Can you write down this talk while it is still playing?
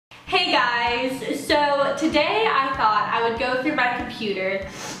Hey guys, so today I thought I would go through my computer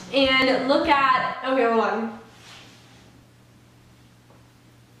and look at, okay, hold on.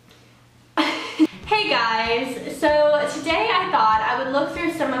 Hey guys, so today I thought I would look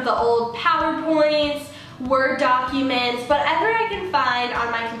through some of the old PowerPoints, Word documents, whatever I can find on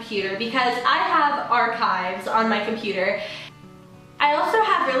my computer because I have archives on my computer. I also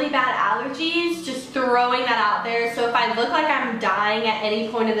have really bad allergies, just throwing that out there, so if I look like I'm dying at any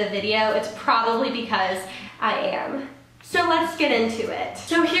point of the video, it's probably because I am. So let's get into it.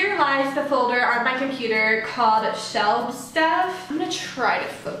 So here lies the folder on my computer called Shelby Stuff. I'm gonna try to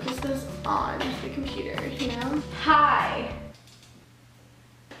focus this on the computer, you know? Hi.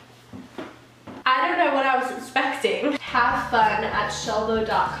 I don't know what I was expecting. Have fun at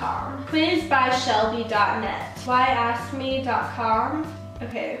shelbo.com. Quiz by shelby.net. Whyaskme.com.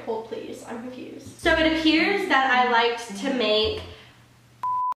 Okay, hold please, I'm confused. So it appears that I liked to make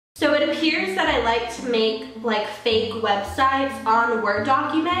like fake websites on Word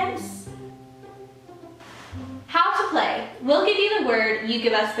documents. How to play. We'll give you the word, you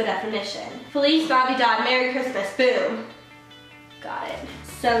give us the definition. Feliz Navidad, Merry Christmas, boom. Got it.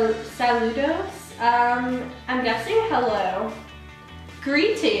 So, saludos. I'm guessing hello.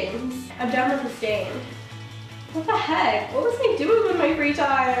 Greetings. I'm done with this game. What the heck? What was I doing with my free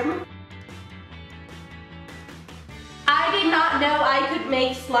time? I did not know I could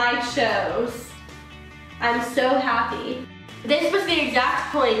make slideshows. I'm so happy. This was the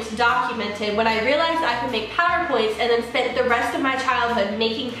exact point documented when I realized I could make PowerPoints and then spent the rest of my childhood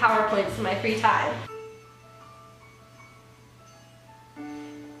making PowerPoints in my free time.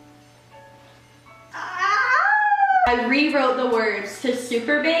 I rewrote the words to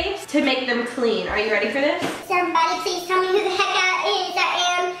super bass to make them clean. Are you ready for this? Somebody please tell me who the heck I is. I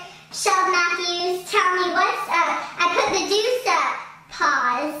am Shelby Mathews. Tell me what's up. I put the deuce up.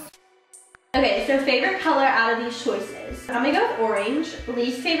 Pause. Okay, so favorite color out of these choices. I'm gonna go with orange.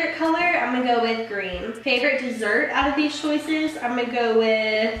 Least favorite color, I'm gonna go with green. Favorite dessert out of these choices, I'm gonna go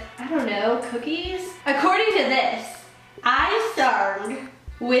with, I don't know, cookies? According to this, I sung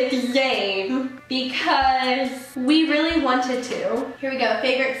with Zane because we really wanted to. Here we go,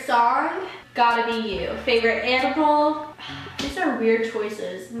 favorite song, Gotta Be You. Favorite animal, these are weird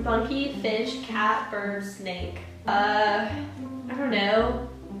choices. Monkey, fish, cat, bird, snake. I don't know,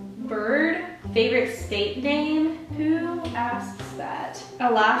 bird. Favorite state name, who asks that?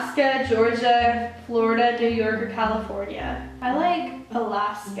 Alaska, Georgia, Florida, New York, or California. I like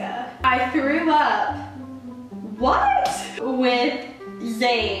Alaska. I threw up, what? With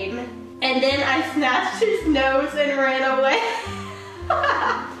Zane, and then I snatched his nose and ran away.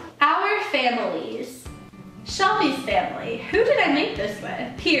 Our families. Shelby's family. Who did I make this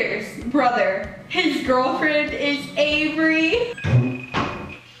with? Pierce, brother. His girlfriend is Avery.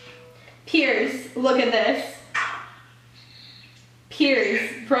 Pierce, look at this.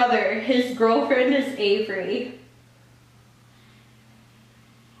 Pierce, brother. His girlfriend is Avery.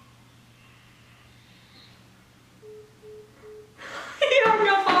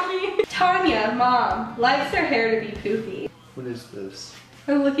 Tanya, mom, likes her hair to be poofy. What is this?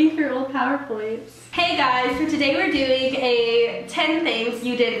 I'm looking through old PowerPoints. Hey guys, so today we're doing a 10 things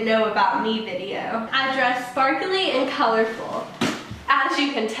you didn't know about me video. I dress sparkly and colorful, as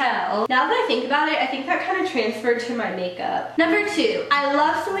you can tell. Now that I think about it, I think that kind of transferred to my makeup. Number 2, I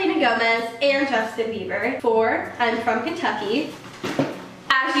love Selena Gomez and Justin Bieber. 4, I'm from Kentucky.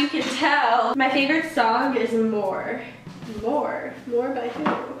 As you can tell, my favorite song is More. More by who?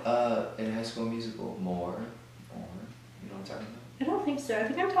 In High School Musical, More. You know what I'm talking about? I don't think so.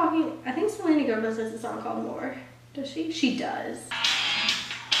 I think Selena Gomez has a song called More. Does she? She does.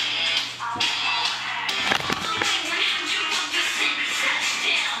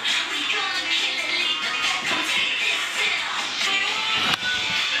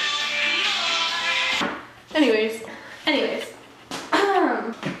 Anyways.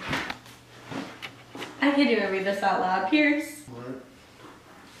 I can't even read this out loud. Pierce. What?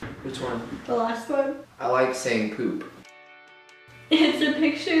 Which one? The last one. I like saying poop. It's a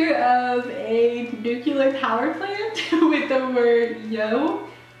picture of a nuclear power plant with the word yo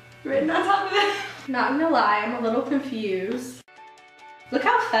written on top of it. Not gonna lie, I'm a little confused. Look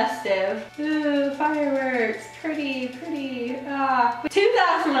how festive. Ooh, fireworks, pretty.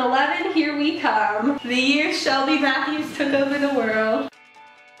 2011, here we come. The year Shelby Mathews took over the world.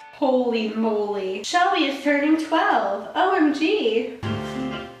 Holy moly. Shelby is turning 12, OMG.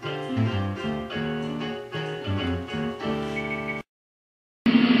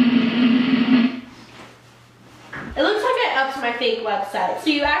 It looks like I upped my fake website. So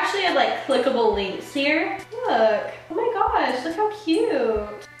you actually have like clickable links here. Look, oh my gosh, look how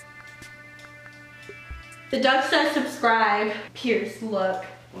cute. The duck says subscribe. Pierce, look.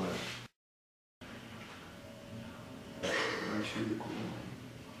 What? Aren't you the cool one?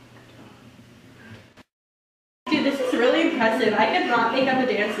 Dude, this is really impressive. I could not make up a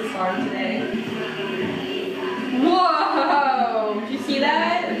dance this long today. Whoa! Did you see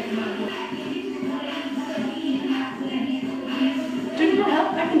that? Do you need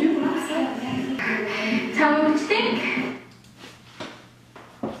help? I can do it myself. Tell me what you think.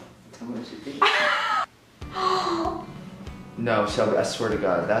 Tell me what you think. No, Shelby, I swear to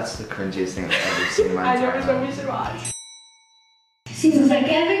God, that's the cringiest thing I've ever seen in my I know entire which one life. we should watch. Seems like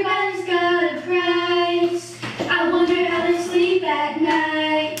everybody's got a price. I wonder how they sleep at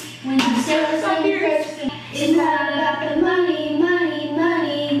night. When you say something first, it's not about the money, money,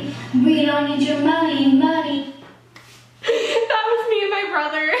 money. We don't need your money, money. That was me and my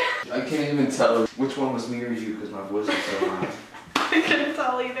brother. I can't even tell which one was me or you because my voice is so high. I couldn't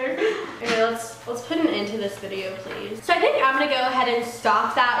tell either. Okay, let's put an end to this video, please. So I think I'm gonna go ahead and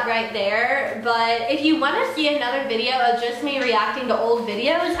stop that right there. But if you want to see another video of just me reacting to old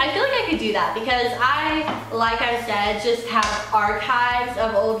videos, I feel like I could do that because I, like I said, just have archives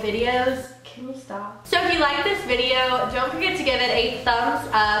of old videos. Can you stop? So if you like this video, don't forget to give it a thumbs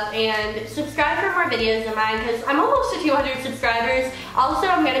up and subscribe for more videos of mine because I'm almost to 200 subscribers. Also,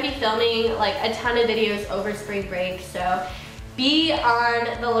 I'm gonna be filming like a ton of videos over spring break, so be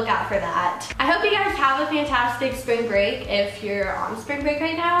on the lookout for that. I hope you guys have a fantastic spring break if you're on spring break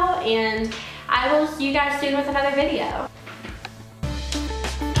right now, and I will see you guys soon with another video.